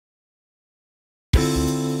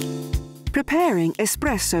Preparing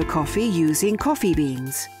espresso coffee using coffee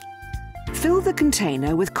beans. Fill the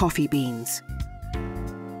container with coffee beans.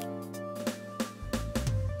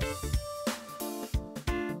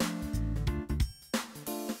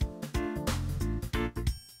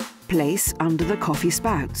 Place under the coffee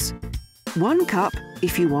spouts. 1 cup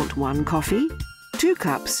if you want 1 coffee, 2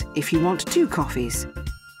 cups if you want 2 coffees.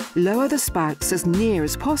 Lower the spouts as near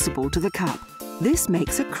as possible to the cup. This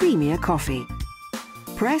makes a creamier coffee.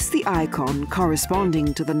 Press the icon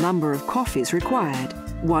corresponding to the number of coffees required,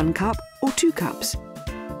 1 cup or 2 cups.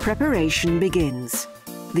 Preparation begins.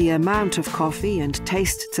 The amount of coffee and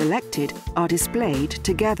taste selected are displayed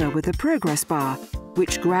together with a progress bar,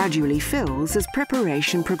 which gradually fills as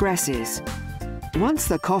preparation progresses. Once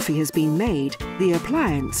the coffee has been made, the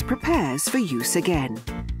appliance prepares for use again.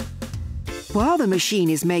 While the machine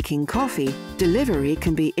is making coffee, delivery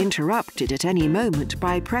can be interrupted at any moment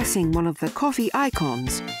by pressing one of the coffee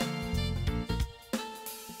icons.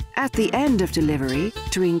 At the end of delivery,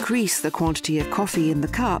 to increase the quantity of coffee in the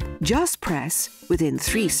cup, just press, within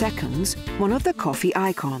 3 seconds, one of the coffee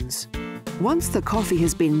icons. Once the coffee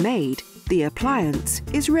has been made, the appliance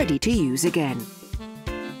is ready to use again.